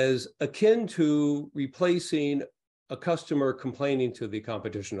as akin to replacing a customer complaining to the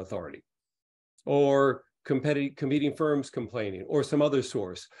competition authority, or competing firms complaining, or some other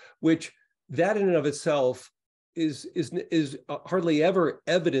source, which that in and of itself is hardly ever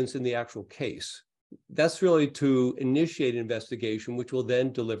evidence in the actual case. That's really to initiate an investigation, which will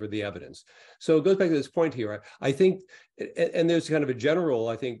then deliver the evidence. So it goes back to this point here. I think, and there's kind of a general,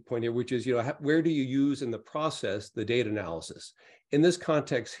 I think, point here, which is, where do you use in the process the data analysis? In this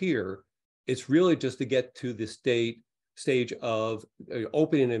context here, it's really just to get to the stage of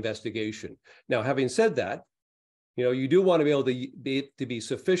opening an investigation. Now, having said that, you do want to be able to be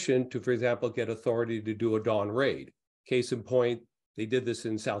sufficient to, for example, get authority to do a dawn raid. Case in point, they did this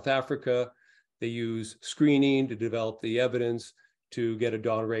in South Africa. They use screening to develop the evidence to get a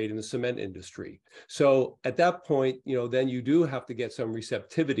dawn raid in the cement industry. So at that point, then you do have to get some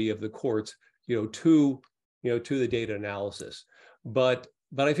receptivity of the courts, to the data analysis. But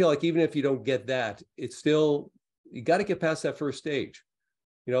I feel like even if you don't get that, it's still, you got to get past that first stage.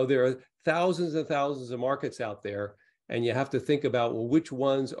 There are thousands and thousands of markets out there, and you have to think about, well, which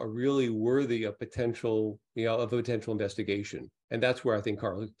ones are really worthy of potential investigation. And that's where I think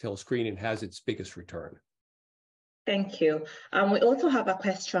cartel screening has its biggest return. Thank you. We also have a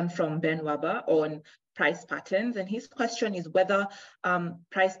question from Ben Weber on price patterns. And his question is whether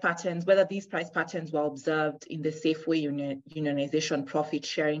these price patterns were observed in the Safeway unionization profit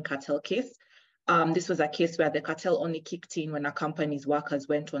sharing cartel case. This was a case where the cartel only kicked in when a company's workers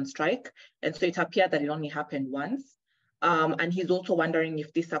went on strike. And so it appeared that it only happened once. And he's also wondering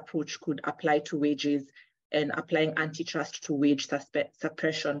if this approach could apply to wages and applying antitrust to wage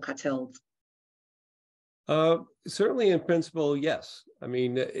suppression cartels. Certainly in principle, yes. I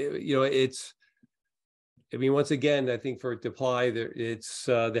mean, once again, I think for it to apply, there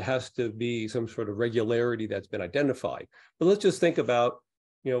has to be some sort of regularity that's been identified. But let's just think about,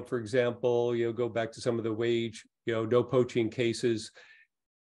 for example, go back to some of the wage, no poaching cases.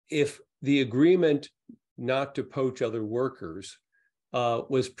 If the agreement not to poach other workers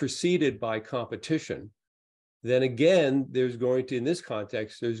was preceded by competition, then again, in this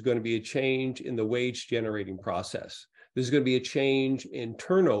context, there's going to be a change in the wage generating process. There's going to be a change in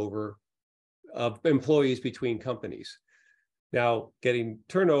turnover of employees between companies. Now, getting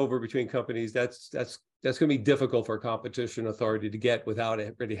turnover between companies, that's going to be difficult for a competition authority to get without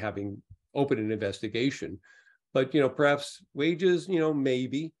already having opened an investigation. But, perhaps wages,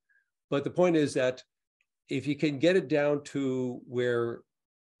 maybe. But the point is that if you can get it down to where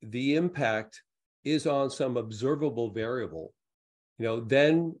the impact is on some observable variable,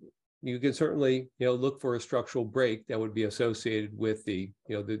 then you can certainly, look for a structural break that would be associated with the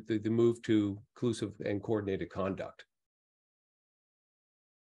move to inclusive and coordinated conduct.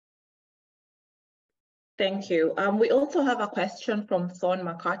 Thank you. We also have a question from Thorn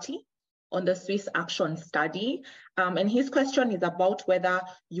McCarthy. on the Swiss action study. And his question is about whether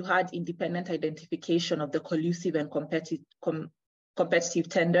you had independent identification of the collusive and competitive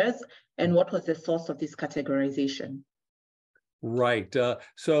tenders, and what was the source of this categorization? Right.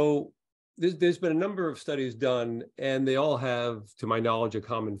 So there's been a number of studies done, and they all have, to my knowledge, a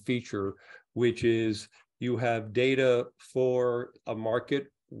common feature, which is you have data for a market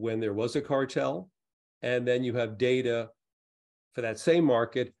when there was a cartel, and then you have data for that same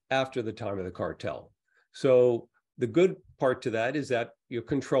market after the time of the cartel. So the good part to that is that you're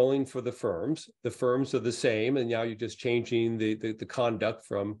controlling for the firms. The firms are the same, and now you're just changing the conduct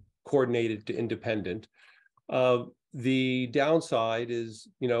from coordinated to independent. The downside is,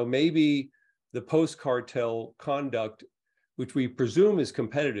 maybe the post-cartel conduct, which we presume is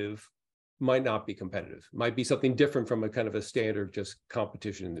competitive, might not be competitive. Might be something different from a kind of a standard just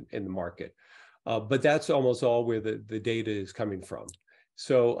competition in the market. But that's almost all where the data is coming from.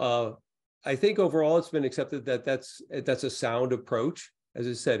 So I think overall it's been accepted that that's a sound approach. As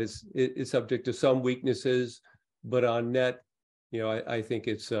I said, it's subject to some weaknesses, but on net, I think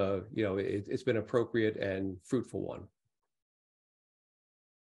it's been appropriate and fruitful one.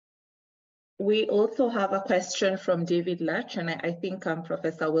 We also have a question from David Lurch, and I think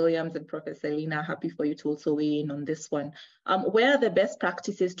Professor Williams and Professor Linna are happy for you to also weigh in on this one. Where are the best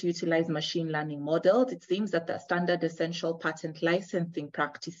practices to utilize machine learning models? It seems that the standard essential patent licensing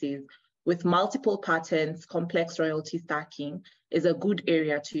practices with multiple patents, complex royalty stacking is a good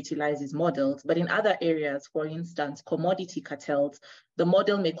area to utilize these models. But in other areas, for instance, commodity cartels, the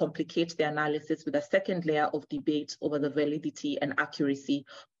model may complicate the analysis with a second layer of debate over the validity and accuracy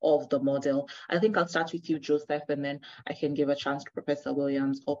of the model. I think I'll start with you, Joseph, and then I can give a chance to Professor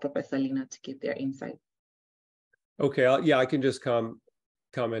Williams or Professor Linna to give their insight. Okay, I can just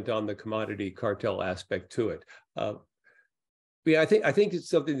comment on the commodity cartel aspect to it. I think it's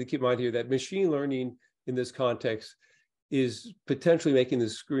something to keep in mind here that machine learning in this context is potentially making the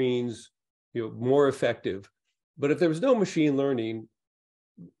screens more effective. But if there was no machine learning,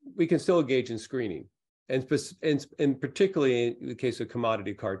 we can still engage in screening, and particularly in the case of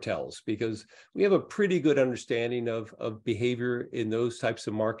commodity cartels, because we have a pretty good understanding of behavior in those types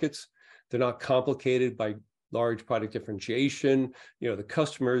of markets. They're not complicated by large product differentiation. The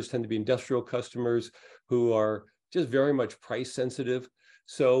customers tend to be industrial customers who are just very much price sensitive.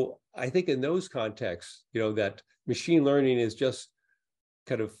 So I think in those contexts, that machine learning is just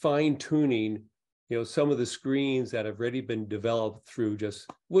kind of fine tuning, some of the screens that have already been developed through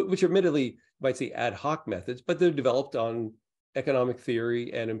which admittedly you might say ad hoc methods, but they're developed on economic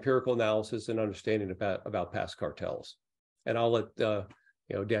theory and empirical analysis and understanding about past cartels. And I'll let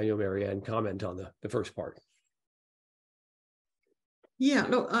Daniel, Marianne comment on the first part. Yeah,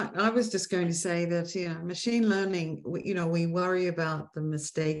 look, I was just going to say that, machine learning, we worry about the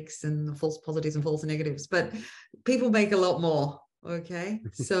mistakes and the false positives and false negatives, but people make a lot more, okay?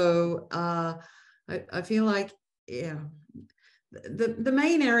 So I feel like, the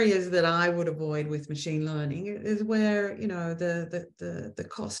main areas that I would avoid with machine learning is where, the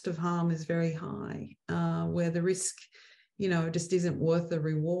cost of harm is very high, where the risk just isn't worth the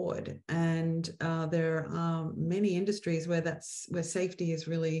reward. And there are many industries where safety is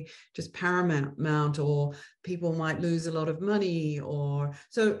really just paramount, or people might lose a lot of money, or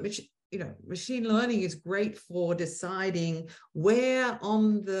so. Machine learning is great for deciding where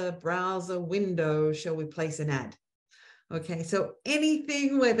on the browser window shall we place an ad. Okay, so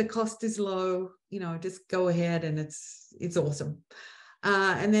anything where the cost is low, just go ahead, and it's awesome.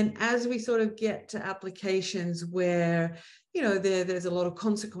 And then as we sort of get to applications where, there's a lot of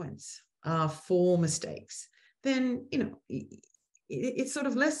consequence for mistakes, then, it's sort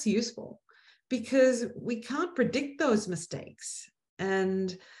of less useful, because we can't predict those mistakes.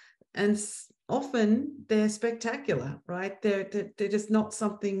 And often they're spectacular, right? They're just not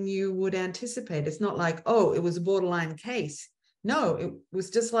something you would anticipate. It's not like, oh, it was a borderline case. No, it was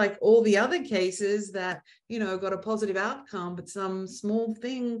just like all the other cases that, got a positive outcome, but some small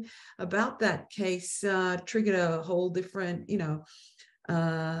thing about that case triggered a whole different,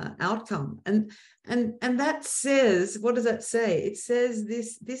 outcome. And that says, what does that say? It says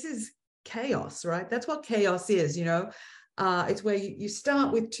this is chaos, right? That's what chaos is, It's where you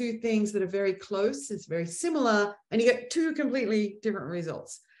start with two things that are very close, it's very similar, and you get two completely different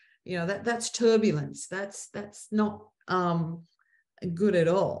results. That's turbulence. That's not good at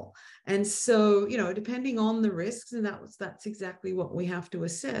all. And so, depending on the risks, and that's exactly what we have to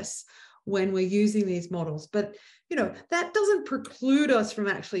assess when we're using these models. But, that doesn't preclude us from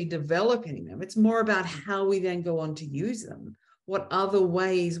actually developing them. It's more about how we then go on to use them, what other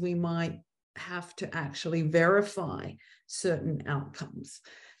ways we might have to actually verify certain outcomes.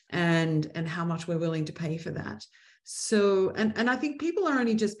 and how much we're willing to pay for that. So, and I think people are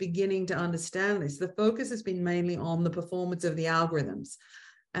only just beginning to understand this. The focus has been mainly on the performance of the algorithms,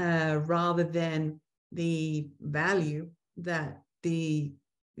 rather than the value that the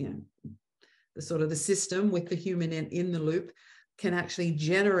sort of the system with the human in the loop can actually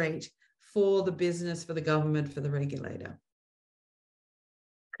generate for the business, for the government, for the regulator.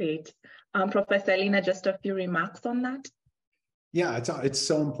 Great. Professor Linna, just a few remarks on that. Yeah, it's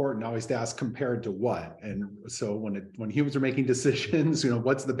so important always to ask compared to what. And so when humans are making decisions,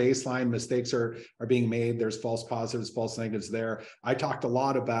 what's the baseline? Mistakes are being made. There's false positives, false negatives there. I talked a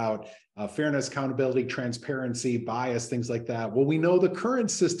lot about fairness, accountability, transparency, bias, things like that. Well, we know the current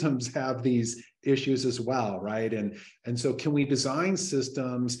systems have these issues as well, right? And so can we design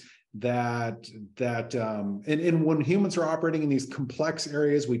systems that when humans are operating in these complex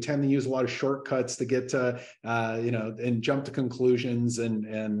areas, we tend to use a lot of shortcuts to get to and jump to conclusions and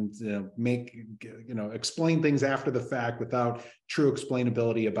explain things after the fact without true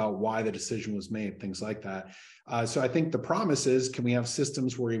explainability about why the decision was made, things like that. So I think the promise is, can we have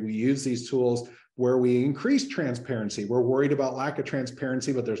systems where we use these tools where we increase transparency? We're worried about lack of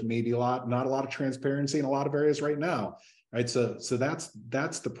transparency, but there's maybe not a lot of transparency in a lot of areas right now. Right, so that's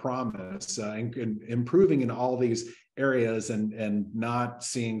the promise, and improving in all these areas, and not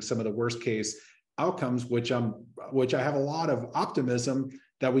seeing some of the worst case outcomes, which I have a lot of optimism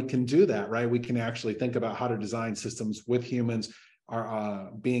that we can do that. Right, we can actually think about how to design systems with humans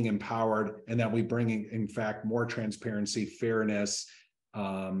are being empowered, and that we bring in fact more transparency, fairness,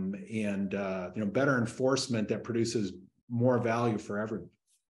 and better enforcement that produces more value for everyone.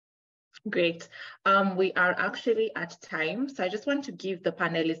 Great. We are actually at time, so I just want to give the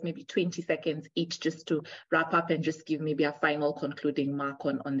panelists maybe 20 seconds each just to wrap up and just give maybe a final concluding mark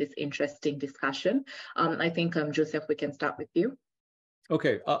on this interesting discussion. I think, Joseph, we can start with you.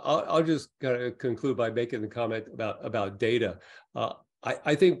 Okay, I'll just kind of conclude by making the comment about data.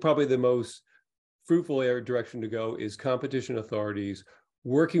 I think probably the most fruitful direction to go is competition authorities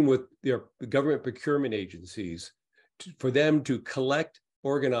working with their government procurement agencies for them to collect,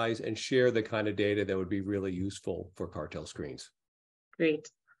 organize, and share the kind of data that would be really useful for cartel screens. Great.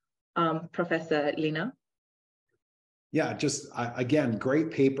 Professor Linna? Yeah, again, great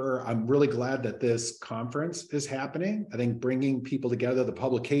paper. I'm really glad that this conference is happening. I think bringing people together, the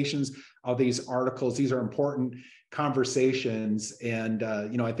publications of these articles, these are important conversations. And,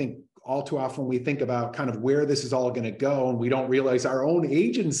 I think all too often we think about kind of where this is all going to go, and we don't realize our own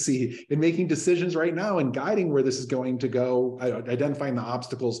agency in making decisions right now and guiding where this is going to go, identifying the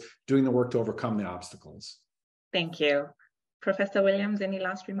obstacles, doing the work to overcome the obstacles. Thank you. Professor Williams, any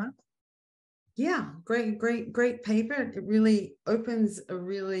last remarks? Yeah, great paper. It really opens a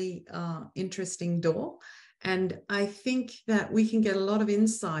really interesting door. And I think that we can get a lot of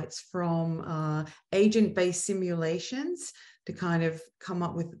insights from agent-based simulations to kind of come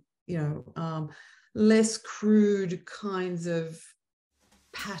up with less crude kinds of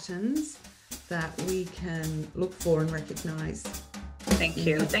patterns that we can look for and recognize. Thank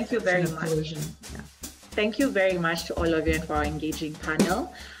you. Thank you very much. Yeah. Thank you very much to all of you and for our engaging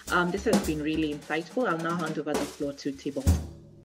panel. This has been really insightful. I'll now hand over the floor to Thibault.